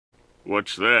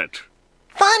What's that?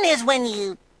 Fun is when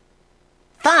you...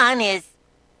 Fun is...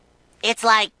 It's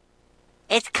like...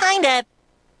 It's kinda...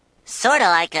 Sorta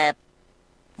like a...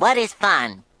 What is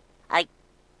fun?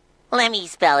 Let me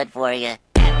spell it for you.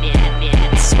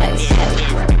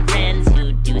 Friends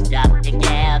who do stuff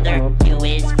together. U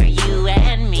is for you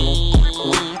and me.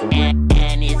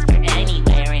 N is for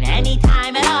anywhere and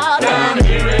anytime at all. Down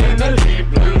here in the deep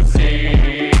blue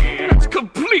sea. It's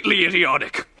completely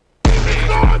idiotic.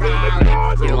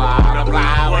 Through all the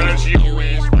flowers. U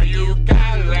is for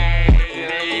ukulele.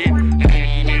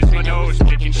 N is for nose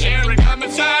picking, sharing,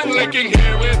 comments and licking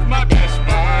here with my best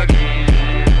buddy.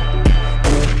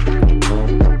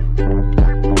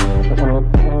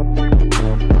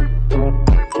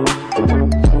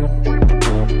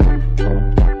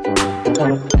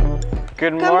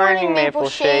 Good morning, Maple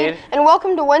Shade. And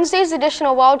welcome to Wednesday's edition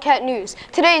of Wildcat News.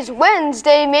 Today is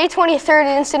Wednesday, May 23rd,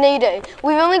 and it's Instant Day.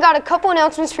 We've only got a couple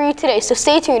announcements for you today, so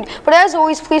stay tuned. But as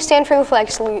always, please stand for the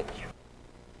flag salute.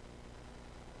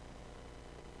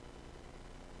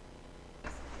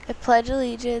 I pledge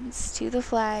allegiance to the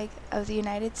flag of the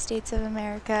United States of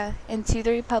America and to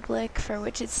the republic for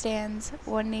which it stands,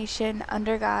 one nation,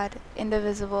 under God,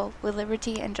 indivisible, with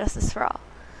liberty and justice for all.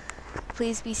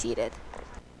 Please be seated.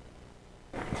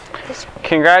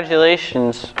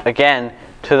 Congratulations again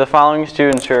to the following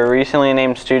students who were recently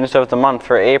named Students of the Month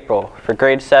for April. For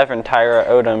grade 7, Tyra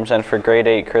Odoms, and for grade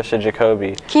 8, Krista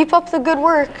Jacoby. Keep up the good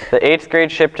work. The 8th grade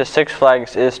trip to Six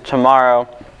Flags is tomorrow.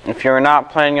 If you're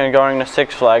not planning on going to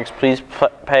Six Flags, please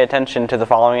pay attention to the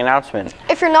following announcement.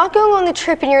 If you're not going on the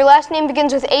trip and your last name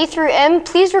begins with A through M,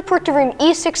 please report to room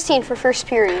E16 for first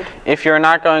period. If you're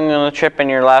not going on the trip and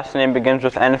your last name begins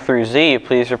with N through Z,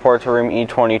 please report to room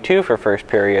E22 for first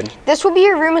period. This will be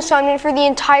your room assignment for the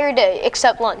entire day,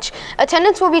 except lunch.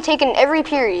 Attendance will be taken every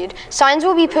period. Signs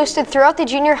will be posted throughout the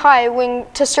junior high wing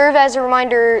to serve as a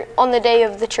reminder on the day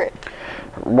of the trip.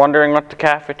 Wondering what the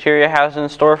cafeteria has in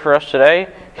store for us today?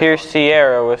 Here's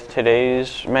Sierra with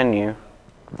today's menu.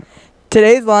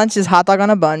 Today's lunch is hot dog on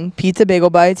a bun, pizza bagel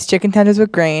bites, chicken tenders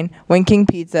with grain, Wing King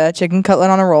pizza, chicken cutlet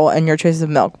on a roll, and your choice of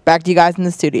milk. Back to you guys in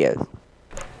the studios.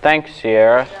 Thanks,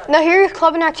 Sierra. Now here are your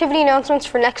club and activity announcements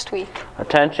for next week.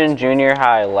 Attention junior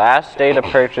high. Last day to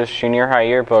purchase junior high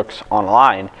yearbooks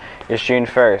online is June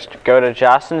 1st. Go to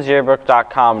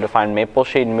jostensyearbook.com to find Maple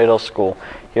Shade Middle School.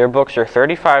 Yearbooks are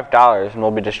 $35 and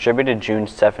will be distributed June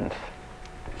 7th.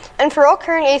 And for all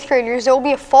current 8th graders, there will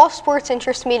be a fall sports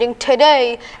interest meeting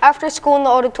today after school in the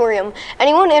auditorium.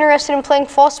 Anyone interested in playing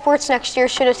fall sports next year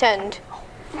should attend.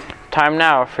 Time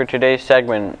now for today's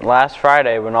segment. Last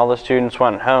Friday, when all the students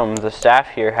went home, the staff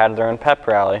here had their own pep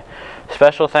rally.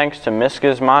 Special thanks to Miss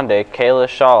Gizmonde, Kayla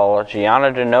Shaw,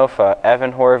 Gianna Denofa,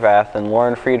 Evan Horvath, and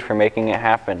Lauren Freed for making it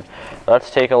happen. Let's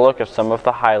take a look at some of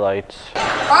the highlights. All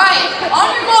right,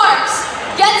 on your marks,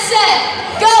 get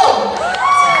set, go!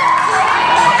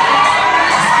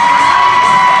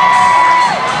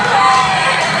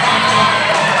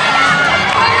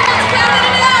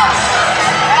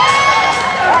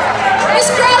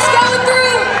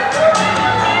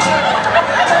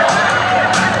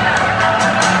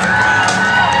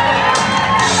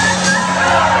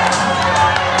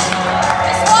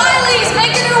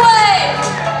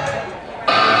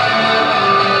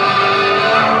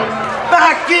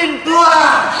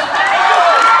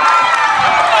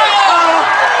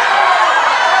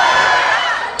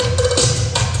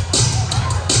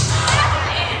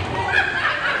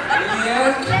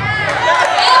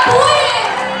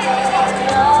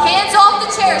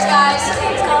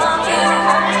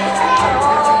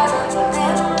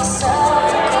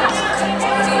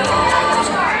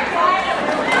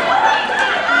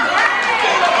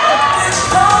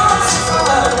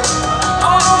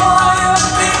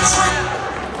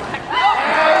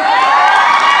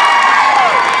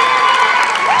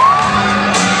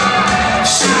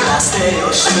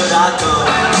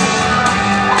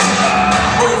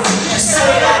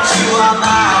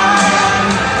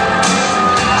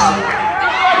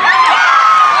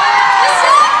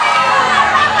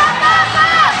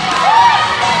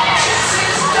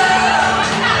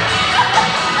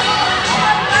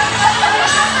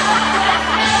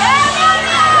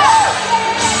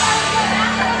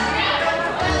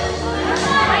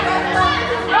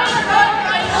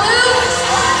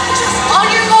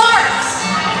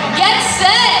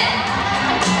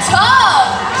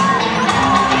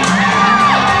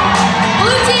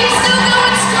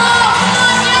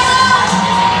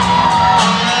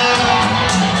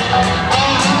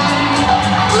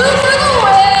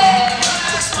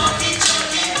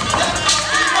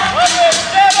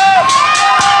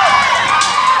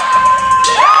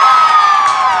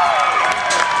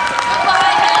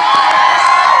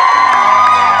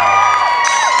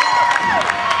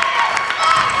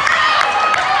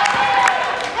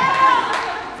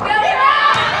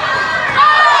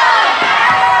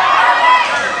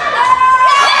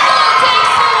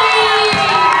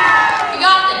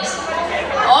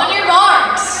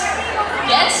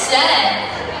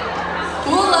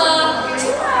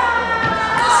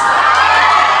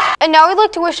 And now I'd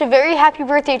like to wish a very happy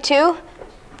birthday to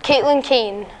Caitlin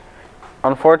Kane.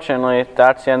 Unfortunately,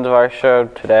 that's the end of our show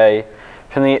today.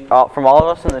 From all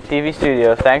of us in the TV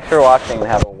studio, thanks for watching and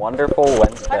have a wonderful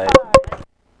Wednesday.